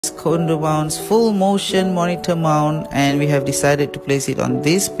Kondo Mount's full motion monitor mount, and we have decided to place it on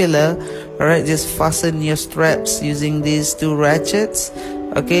this pillar. Alright, just fasten your straps using these two ratchets.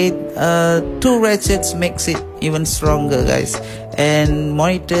 Okay, two ratchets makes it even stronger, guys. And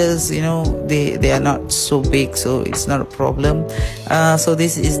monitors, you know, they are not so big, so it's not a problem. So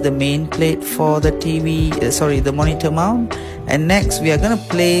this is the main plate for the the monitor mount. And next we are gonna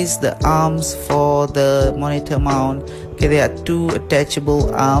place the arms for the monitor mount. Okay, there are two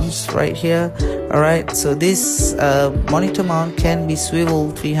attachable arms right here. Alright, so this monitor mount can be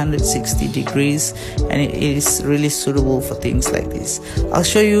swiveled 360 degrees, and it is really suitable for things like this. I'll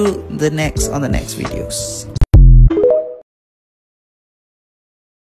show you on the next videos.